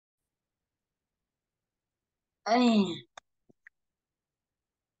Ay,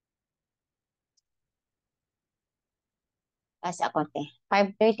 kasi ako, te.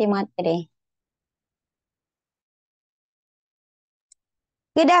 5:30 mga tere.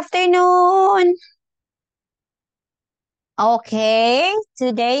 Good afternoon. Okay,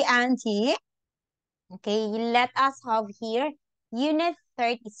 today, Auntie. Okay, let us have here Unit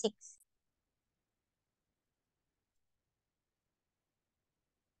 36.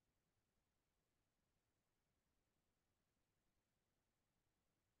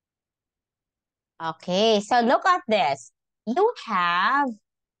 Okay, so look at this. You have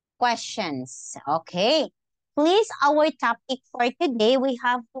questions. Okay, please, our topic for today, we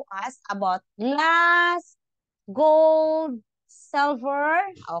have to ask about glass, gold, silver.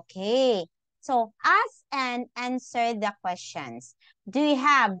 Okay. So ask and answer the questions. Do you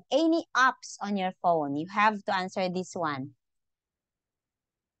have any apps on your phone? You have to answer this one.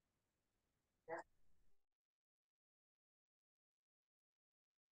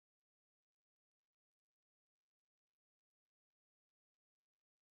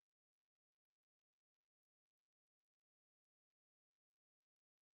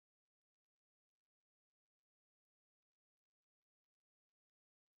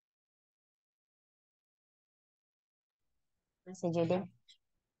 Si Judy.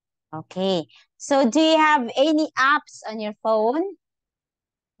 Okay. So do you have any apps on your phone?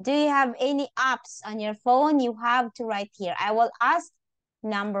 Do you have any apps on your phone? You have to write here. I will ask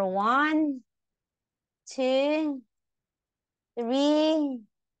number 1, 2, 3,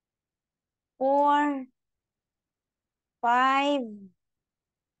 4, 5,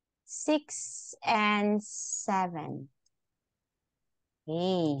 6, and 7.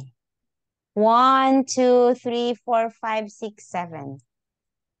 Okay. 1, 2, 3, 4, 5, 6, 7.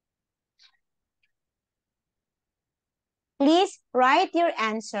 Please write your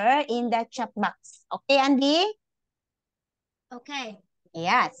answer in the chat box. Okay, Andy? Okay.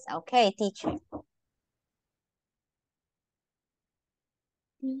 Yes. Okay, teacher.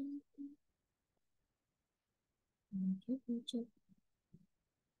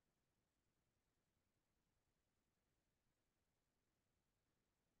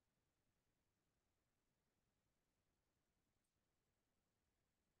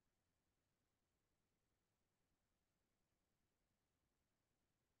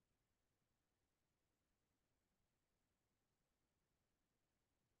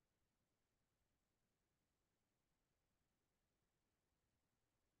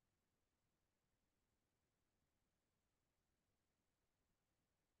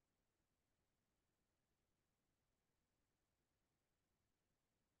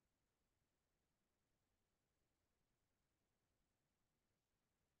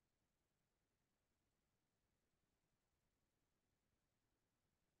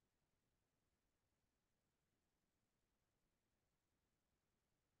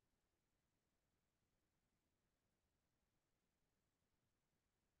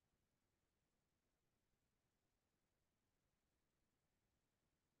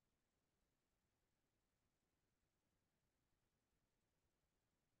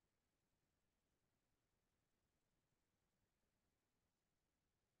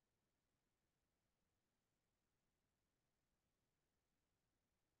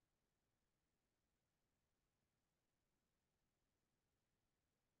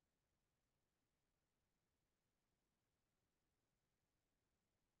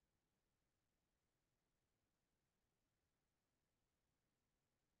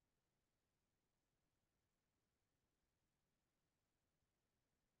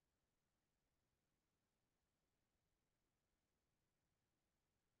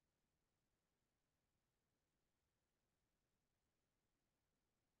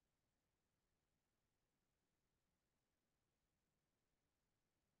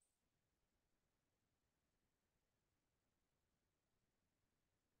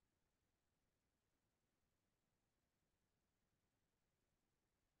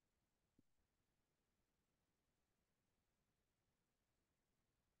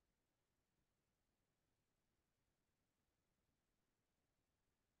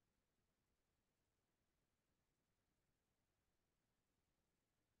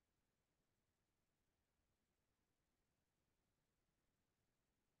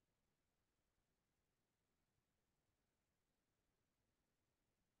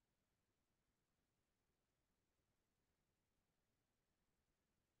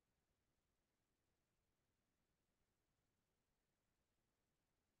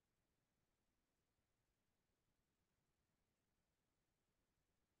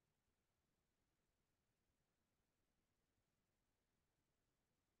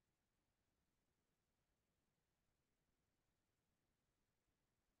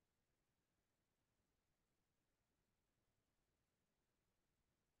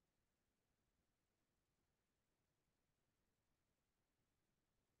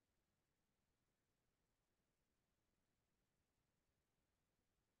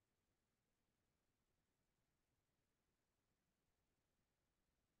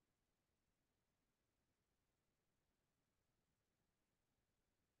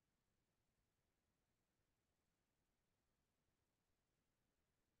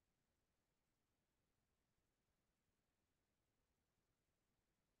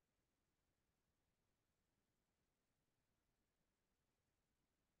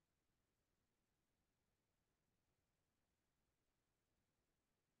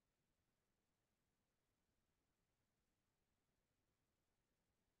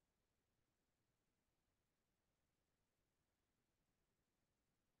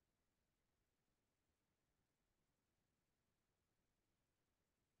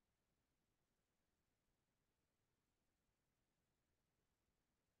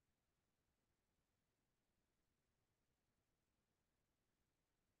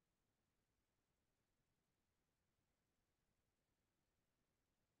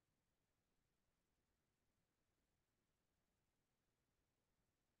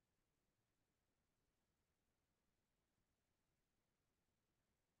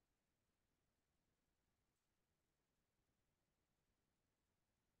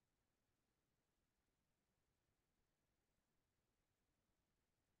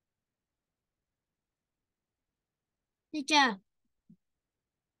 Teacher.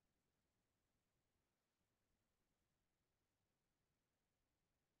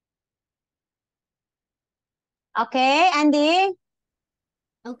 Okay, Andy?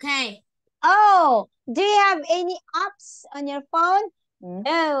 Okay. Oh, do you have any apps on your phone?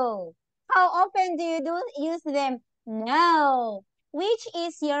 No. How often do you use them? No. Which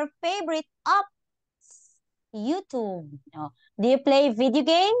is your favorite app? YouTube. No. Do you play video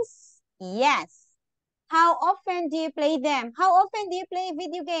games? Yes. How often do you play them? How often do you play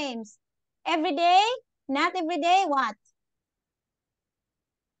video games? Every day? Not every day. What?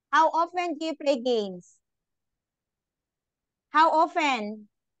 How often do you play games? How often?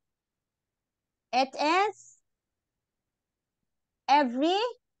 It is every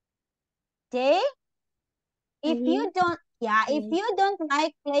day. If Mm-hmm. you don't, yeah, if Yes. you don't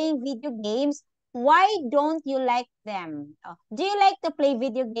like playing video games, why don't you like them? Oh, do you like to play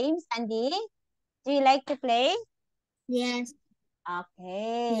video games, Andy? Do you like to play? Yes.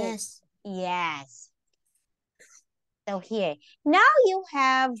 Okay. Yes. Yes. So here, now you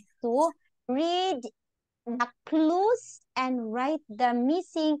have to read the clues and write the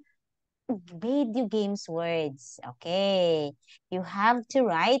missing video games words. Okay. You have to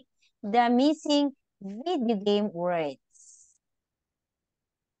write the missing video game words.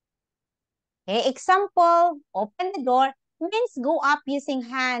 Okay, example, open the door means go up using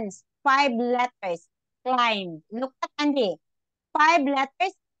hands. 5 letters. Climb. Look at Andy. 5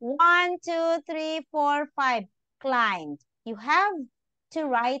 letters. 1, 2, 3, 4, 5. Climbed. You have to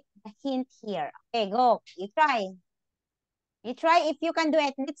write the hint here. Okay, go. You try. You try if you can do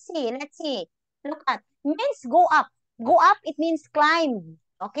it. Let's see. Let's see. Look at. Means go up. Go up, it means climb.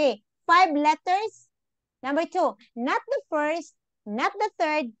 Okay. 5 letters. Number 2. Not the first, not the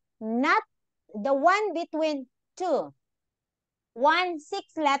third, not the one between two.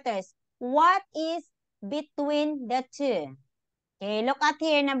 6 letters. What is between the two? Okay, look at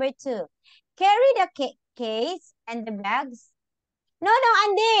here, number 2. Carry the case and the bags. No, no,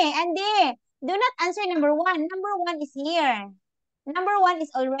 Andy, Andy. Do not answer number 1. Number 1 is here. Number 1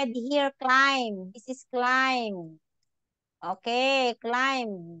 is already here. Climb. This is climb. Okay,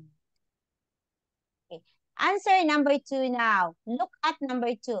 climb. Okay. Answer number 2 now. Look at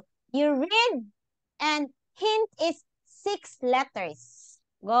number 2. You read and hint is 6 letters.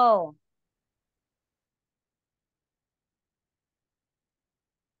 Go.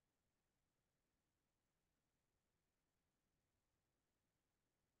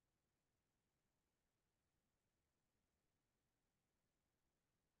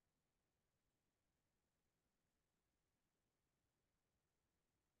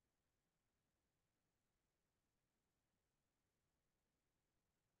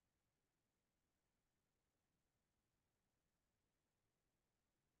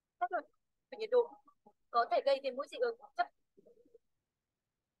 Nhiệt độ có thể gây đến mũi dị ứng.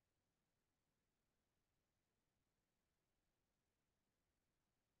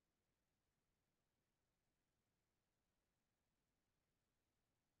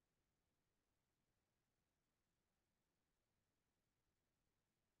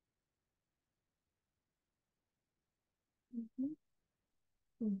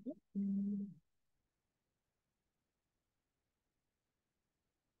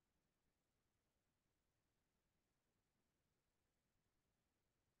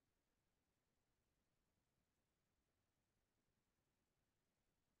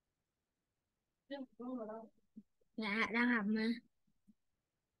 Dạ, đang học mà.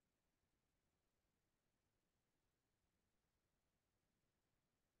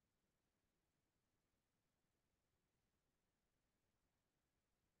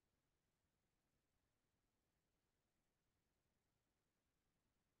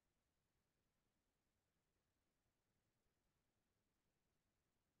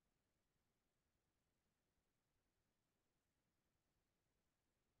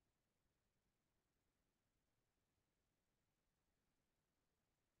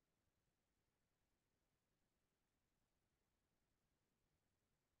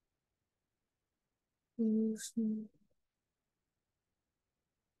 Ừ.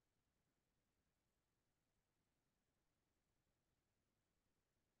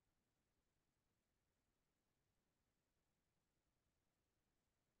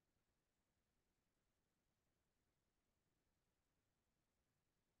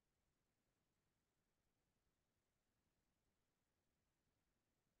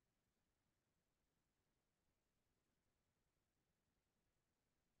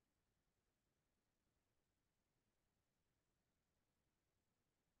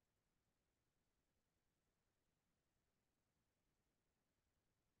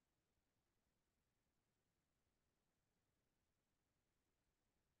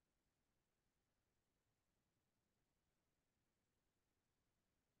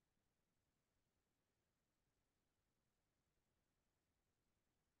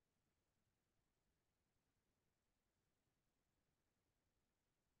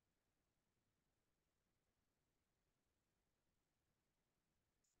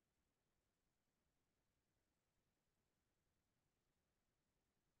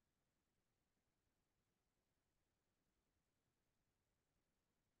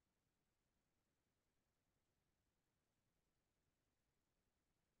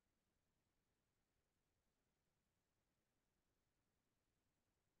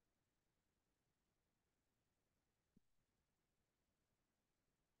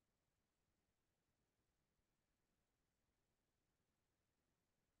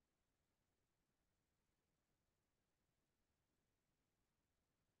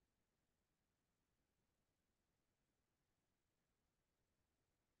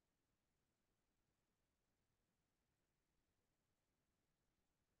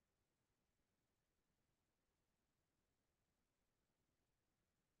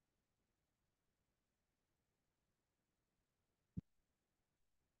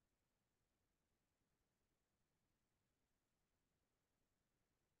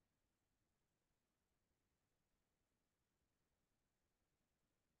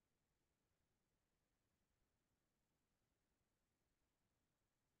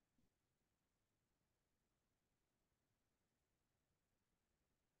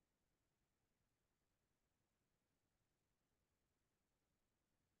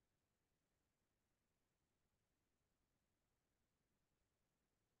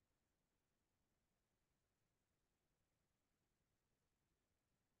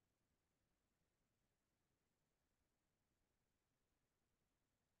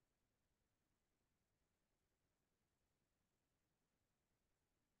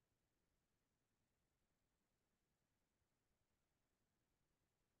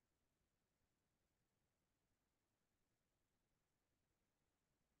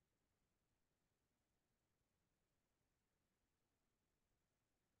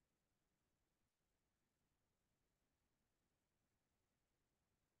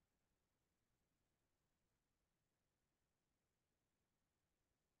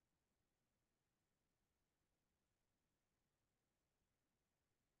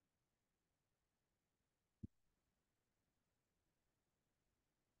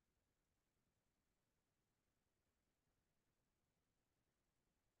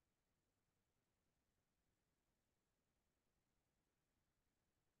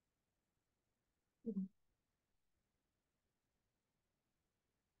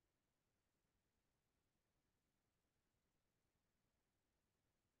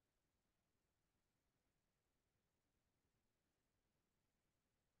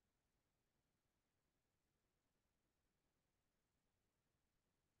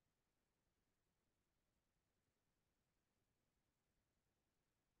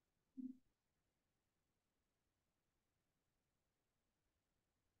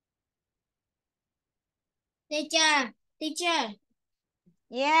 Teacher.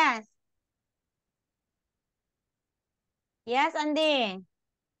 Yes. Yes, Andy.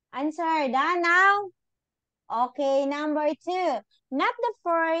 Answer done now. Okay, number 2. Not the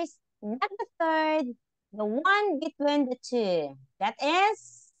first, not the third, the one between the two. That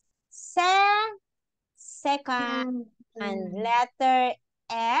is second. And letter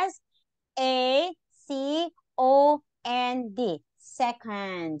S, A, C, O, and D.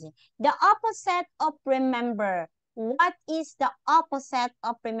 Second. The opposite of remember. What is the opposite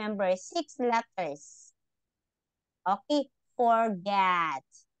of remember? 6 letters. Okay, forget.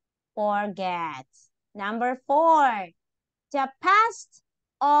 Forget. Number 4. The past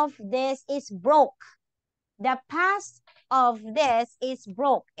of this is broke. The past of this is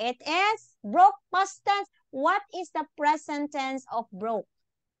broke. It is broke past tense. What is the present tense of broke?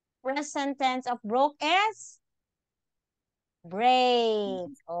 Present tense of broke is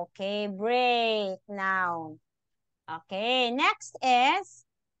break. Okay, break now. Okay, next is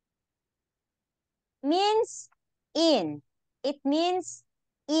means in. It means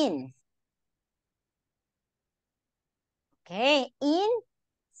in. Okay,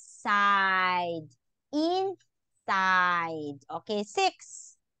 inside. Inside. Okay,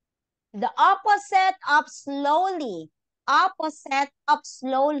 6. The opposite of slowly. Opposite of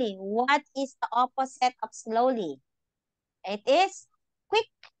slowly. What is the opposite of slowly? It is quick.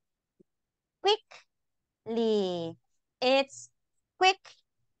 Quickly. It's quickly.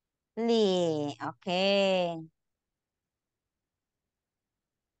 Okay.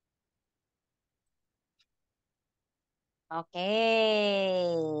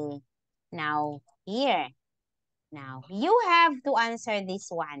 Okay. Now, here. Now, you have to answer this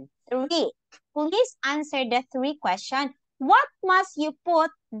one. 3. Please answer the 3 question. What must you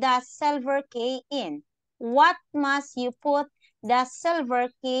put the silver key in? What must you put the silver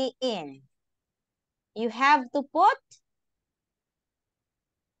key in? You have to put,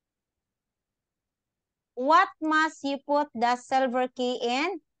 what must you put the silver key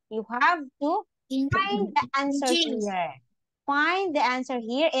in? You have to find the answer here. Find the answer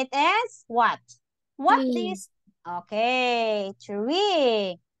here. It is what? What do you... Okay,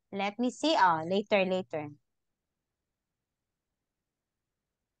 3. Let me see. Oh, later.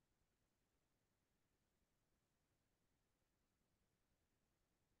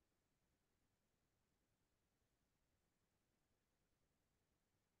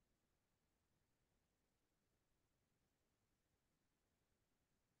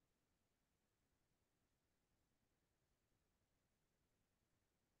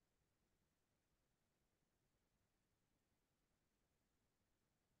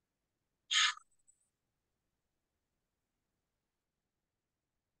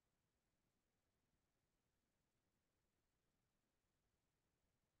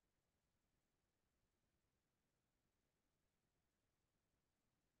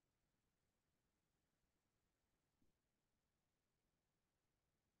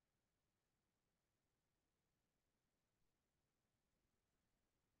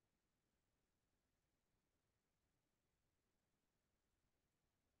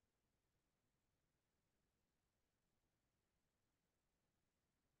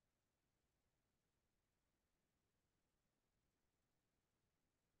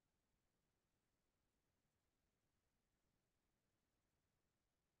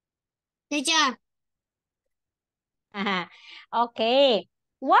 Teacher. Okay.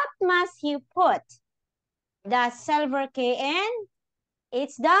 What must you put the silver key in?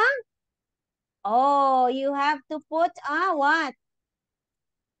 It's the... Oh, you have to put what?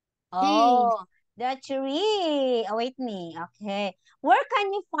 Oh, the tree. Await me. Okay. Where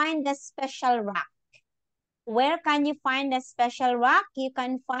can you find the special rock? Where can you find the special rock? You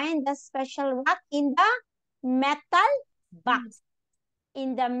can find the special rock in the metal box.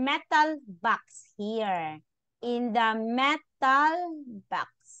 In the metal box here. In the metal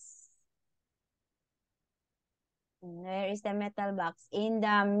box. Where is the metal box? In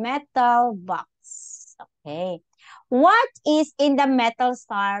the metal box. Okay. What is in the metal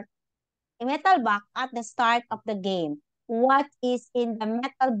box at the start of the game? What is in the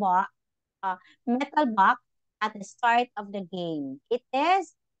metal box at the start of the game? It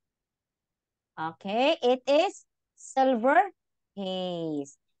is Okay, it is silver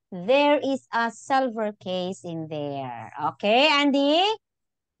case. There is a silver case in there. Okay, Andy?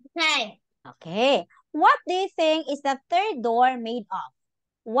 Okay. Okay. What do you think is the third door made of?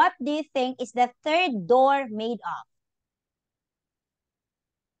 What do you think is the third door made of?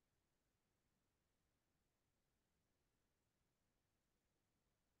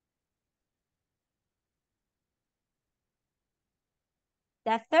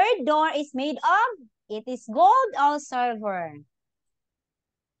 The third door is made of? It is gold or silver?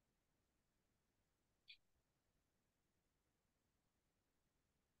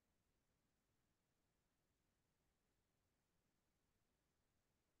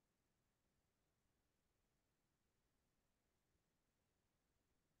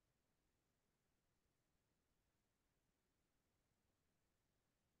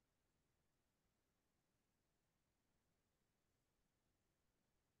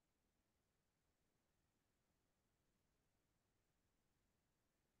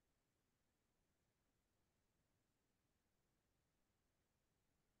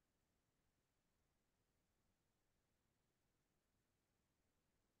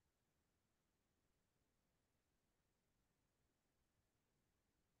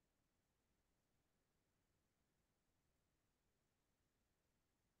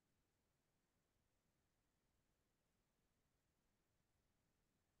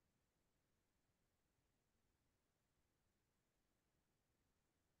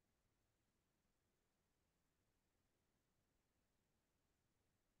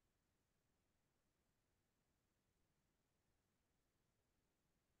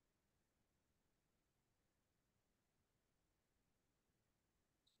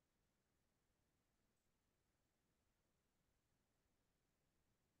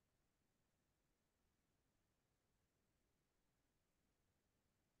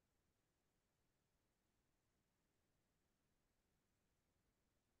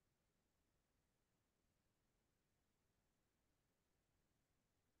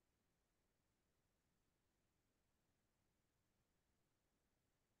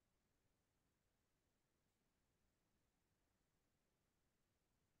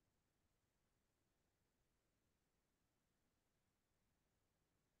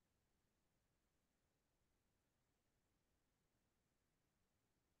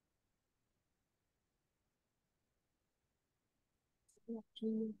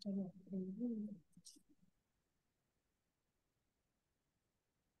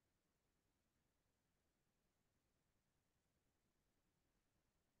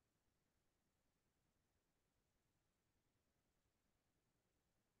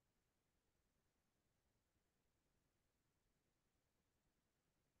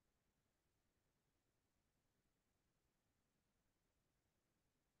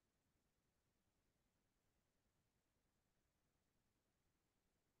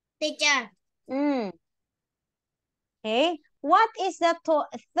 Teacher. Mm, okay. What is the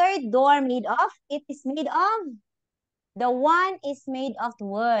third door made of? It is made of? The one is made of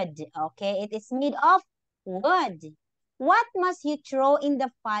wood. Okay, it is made of wood. What must you throw in the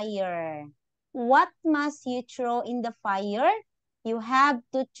fire? What must you throw in the fire? You have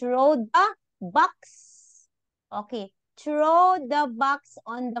to throw the box. Okay, throw the box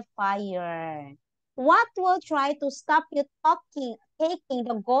on the fire. What will try to stop you taking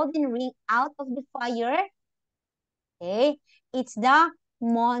the golden ring out of the fire? Okay, it's the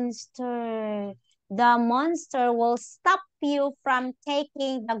monster. The monster will stop you from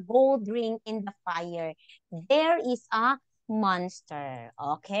taking the gold ring in the fire. There is a monster.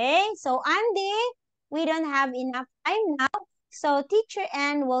 Okay, so Andy, we don't have enough time now. So Teacher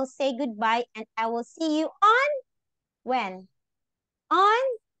Ann will say goodbye and I will see you on when? On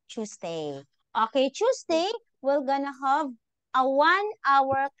Tuesday. Okay, Tuesday, we're gonna have a 1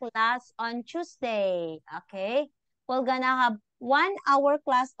 hour class on Tuesday. Okay, we're gonna have 1 hour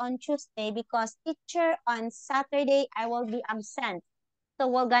class on Tuesday because teacher on Saturday, I will be absent. So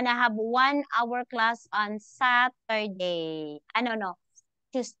we're gonna have 1 hour class on Saturday. I don't know,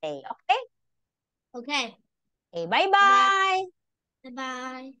 Tuesday. Okay? Okay. Okay, Bye-bye. bye-bye.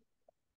 Bye-bye.